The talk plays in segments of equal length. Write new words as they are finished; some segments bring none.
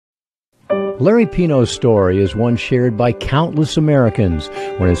Larry Pino's story is one shared by countless Americans.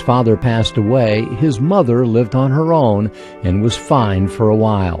 When his father passed away, his mother lived on her own and was fine for a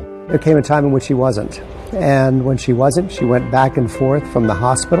while. There came a time in which she wasn't. And when she wasn't, she went back and forth from the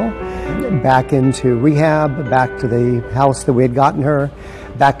hospital, back into rehab, back to the house that we had gotten her,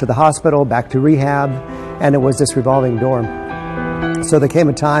 back to the hospital, back to rehab, and it was this revolving door. So there came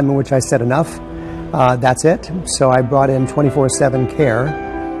a time in which I said, enough, that's it. So I brought in 24/7 care.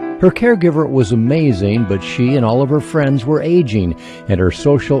 Her caregiver was amazing, but she and all of her friends were aging, and her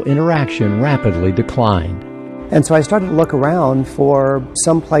social interaction rapidly declined. And so I started to look around for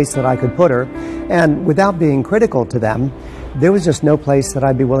some place that I could put her, and without being critical to them, there was just no place that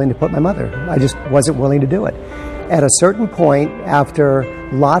I'd be willing to put my mother. I just wasn't willing to do it. At a certain point, after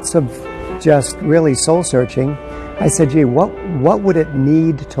lots of just really soul-searching, I said, gee, what would it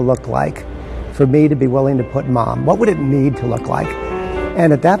need to look like for me to be willing to put Mom? What would it need to look like?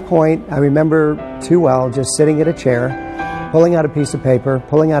 And at that point, I remember too well just sitting in a chair, pulling out a piece of paper,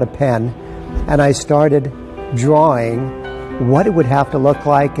 pulling out a pen, and I started drawing what it would have to look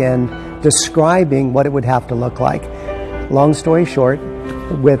like and describing what it would have to look like. Long story short,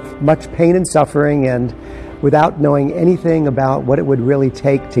 with much pain and suffering and without knowing anything about what it would really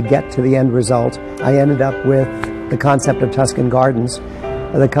take to get to the end result, I ended up with the concept of Tuscan Gardens,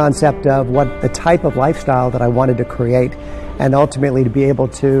 the concept of what the type of lifestyle that I wanted to create, and ultimately to be able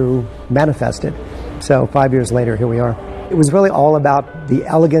to manifest it. So 5 years later, here we are. It was really all about the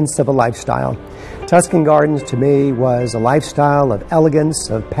elegance of a lifestyle. Tuscan Gardens to me was a lifestyle of elegance,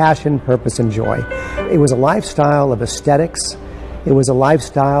 of passion, purpose, and joy. It was a lifestyle of aesthetics. It was a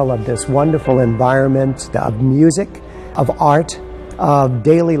lifestyle of this wonderful environment of music, of art, of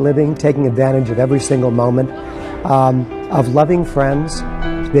daily living, taking advantage of every single moment, of loving friends,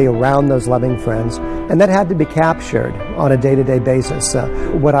 to be around those loving friends. And that had to be captured on a day-to-day basis.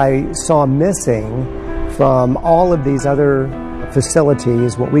 What I saw missing from all of these other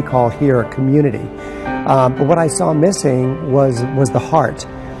facilities, what we call here a community, but what I saw missing was the heart.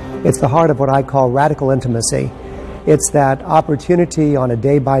 It's the heart of what I call radical intimacy. It's that opportunity on a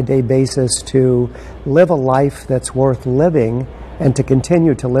day-by-day basis to live a life that's worth living and to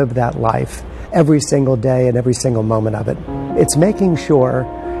continue to live that life every single day and every single moment of it. It's making sure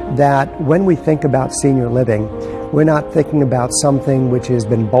that when we think about senior living, we're not thinking about something which has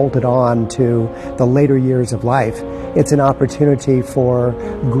been bolted on to the later years of life. It's an opportunity for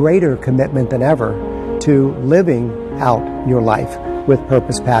greater commitment than ever to living out your life with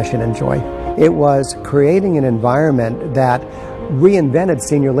purpose, passion, and joy. It was creating an environment that reinvented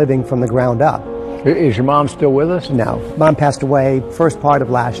senior living from the ground up. Is your mom still with us? No. Mom passed away first part of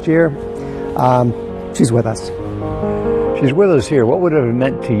last year. She's with us. She's with us here. What would it have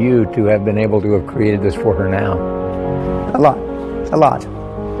meant to you to have been able to have created this for her now? A lot, a lot,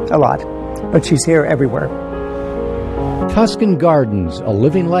 a lot. But she's here everywhere. Tuscan Gardens, a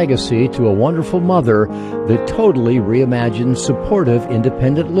living legacy to a wonderful mother that totally reimagines supportive,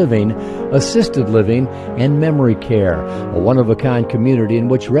 independent living, assisted living, and memory care. A one-of-a-kind community in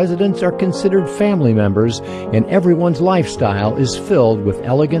which residents are considered family members and everyone's lifestyle is filled with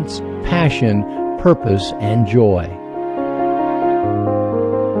elegance, passion, purpose, and joy.